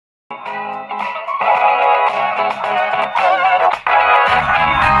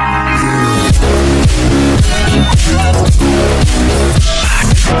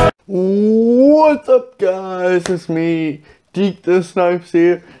What's up, guys? It's me, Deke the Snipes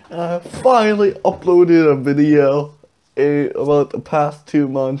here, and I finally uploaded a video about the past 2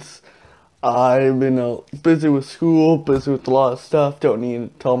 months. I've been busy with school, busy with a lot of stuff, don't need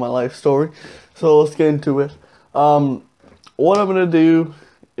to tell my life story, so let's get into it. What I'm going to do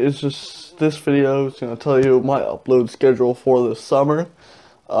is just, this video is going to tell you my upload schedule for the summer,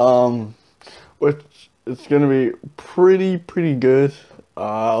 which is going to be pretty good.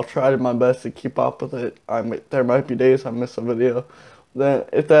 I'll try my best to keep up with it. There might be days I miss a video. Then,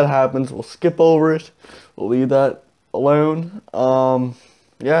 if that happens, we'll skip over it. We'll leave that alone.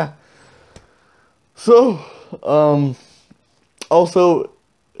 Yeah. So, also,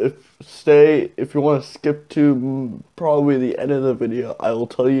 if you want to skip to probably the end of the video, I will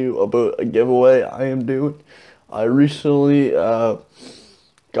tell you about a giveaway I am doing. I recently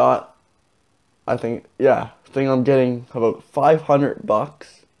got, I think I'm getting about $500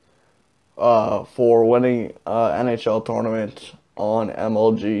 for winning NHL tournament on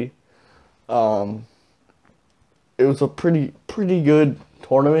MLG. It was a pretty good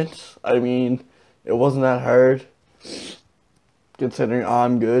tournament. I mean, it wasn't that hard considering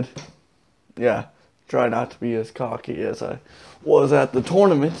I'm good. Yeah, try not to be as cocky as I was at the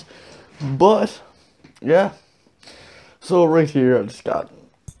tournament, but yeah. So right here, I just got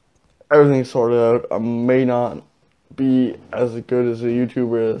everything sorted out. I may not be as good as a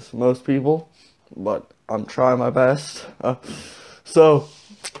YouTuber as most people, but I'm trying my best. So,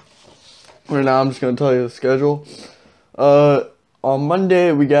 right now I'm just going to tell you the schedule. On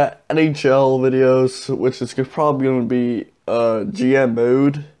Monday, we got NHL videos, which is probably going to be GM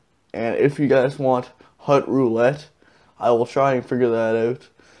mode. And if you guys want Hut Roulette, I will try and figure that out.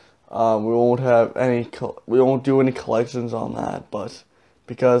 We won't do any collections on that, but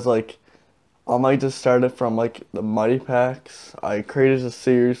because, like, I might just start it from, like, the Mighty Packs. I created a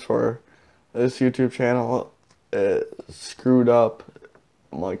series for this YouTube channel. It screwed up.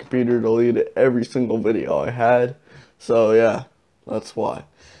 My computer deleted every single video I had. So, yeah, that's why.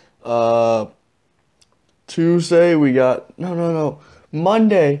 Tuesday, we got... No.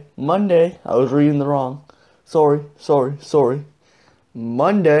 Monday. I was reading the wrong. Sorry.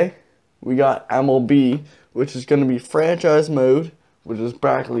 Monday, we got MLB, which is going to be franchise mode, which is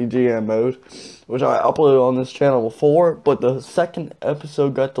practically GM mode, which I uploaded on this channel before, but the second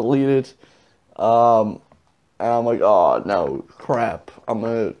episode got deleted, and I'm like, oh, no, crap, I'm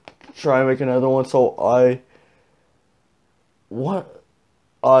gonna try and make another one. So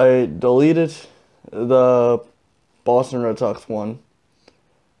I deleted the Boston Red Sox one,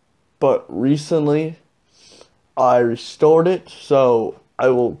 but recently I restored it, so I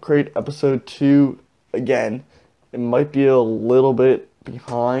will create episode 2 again. It might be a little bit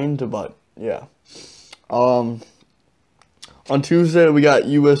behind, but yeah. On Tuesday, we got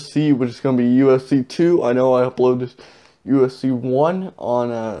UFC, which is going to be UFC 2. I know I uploaded UFC 1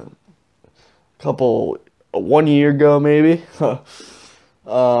 on 1 year ago, maybe. But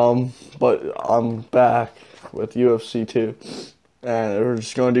I'm back with UFC 2. And we're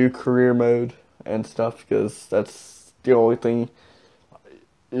just going to do career mode and stuff, because that's the only thing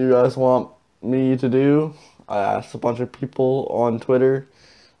you guys want me to do. I asked a bunch of people on Twitter.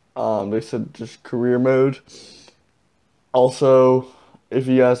 They said just career mode. Also, if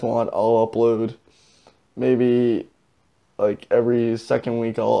you guys want, I'll upload maybe like every second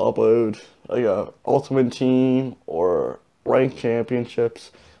week. I'll upload like a Ultimate Team or Ranked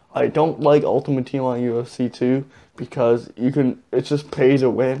Championships. I don't like Ultimate Team on UFC 2 because it's just pay to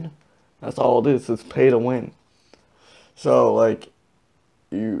win. That's all it is. It's pay to win. So like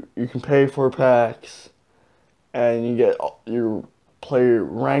you can pay for packs, and you get your player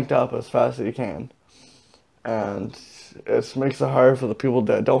ranked up as fast as you can. And it makes it hard for the people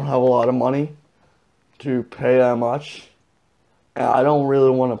that don't have a lot of money to pay that much. And I don't really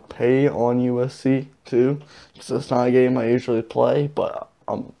want to pay on UFC too, because it's not a game I usually play, but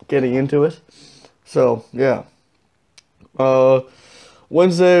I'm getting into it. So, yeah.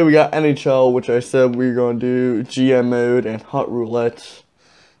 Wednesday, we got NHL, which I said we were going to do GM mode and Hut Roulette.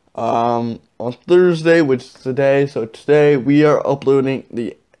 On Thursday, which is today, so today we are uploading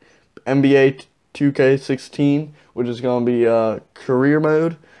the NBA 2K16, which is going to be career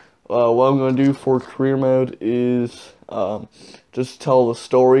mode. What I'm going to do for career mode is just tell the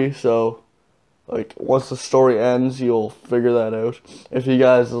story, so like once the story ends, you'll figure that out. If you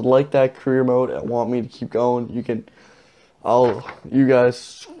guys like that career mode and want me to keep going, you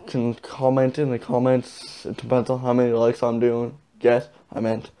guys can comment in the comments. It depends on how many likes I'm doing.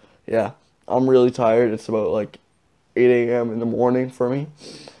 Yeah, I'm really tired. It's about like 8 a.m. in the morning for me.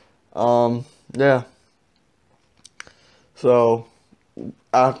 Yeah. So,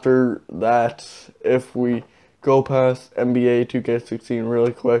 after that, if we go past NBA 2K16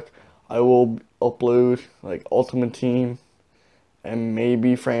 really quick, I will upload like Ultimate Team and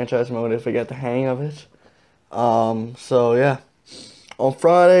maybe franchise mode if I get the hang of it. So yeah. On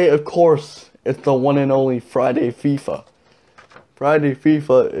Friday, of course, it's the one and only Friday FIFA. Friday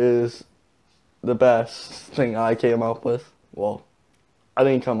FIFA is the best thing I came up with. Well, I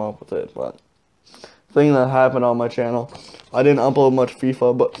didn't come up with it, but thing that happened on my channel. I didn't upload much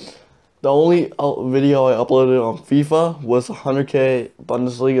FIFA, but the only video I uploaded on FIFA was 100K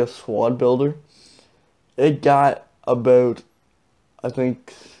Bundesliga squad builder. It got about, I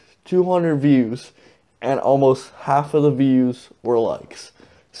think, 200 views, and almost half of the views were likes.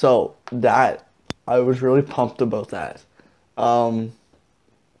 So that, I was really pumped about that.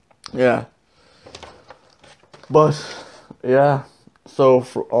 Yeah. But yeah. So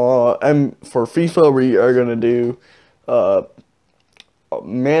for FIFA we are gonna do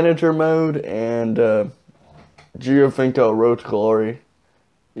manager mode and Giovinco Road to Glory.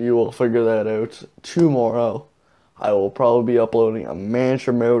 You will figure that out tomorrow. I will probably be uploading a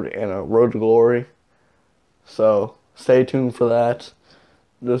manager mode and a Road to Glory. So stay tuned for that.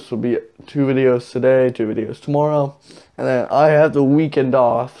 This will be 2 videos today, 2 videos tomorrow. And then I have the weekend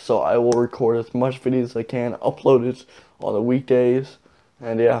off, so I will record as much videos as I can, upload it on the weekdays.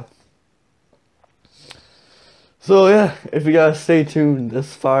 And yeah. So yeah, if you guys stay tuned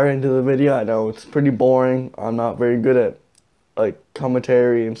this far into the video, I know it's pretty boring. I'm not very good at like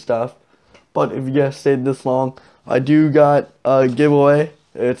commentary and stuff. But if you guys stayed this long, I do got a giveaway.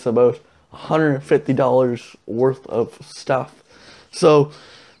 It's about $150 worth of stuff. So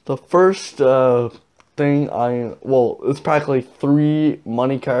the first thing it's practically 3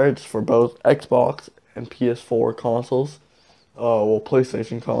 money cards for both Xbox and PS4 consoles.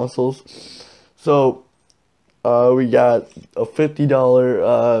 PlayStation consoles. So we got a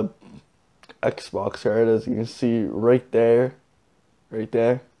 $50 Xbox card, as you can see right there. Right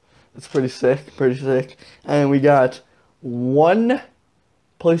there. It's pretty sick. And we got 1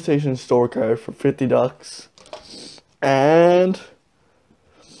 PlayStation Store card for $50. And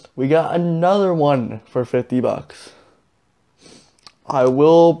we got another one for $50. I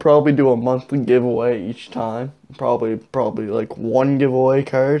will probably do a monthly giveaway each time. Probably like 1 giveaway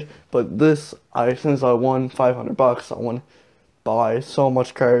card. But this, since I won $500, I want to buy so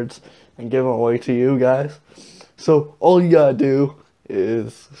much cards and give them away to you guys. So all you gotta do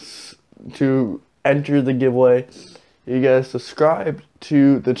is to enter the giveaway. You guys subscribe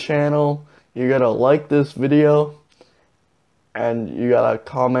to the channel. You gotta like this video. And you gotta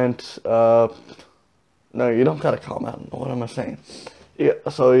comment. No, you don't gotta comment. What am I saying? Yeah,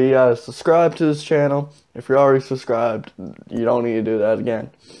 so you gotta subscribe to this channel. If you're already subscribed, you don't need to do that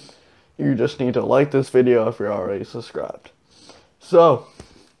again. You just need to like this video if you're already subscribed. So,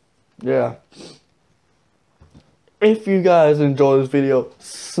 yeah. If you guys enjoy this video,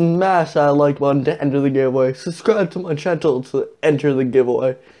 smash that like button to enter the giveaway. Subscribe to my channel to enter the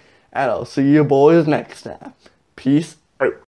giveaway. And I'll see you boys next time. Peace out.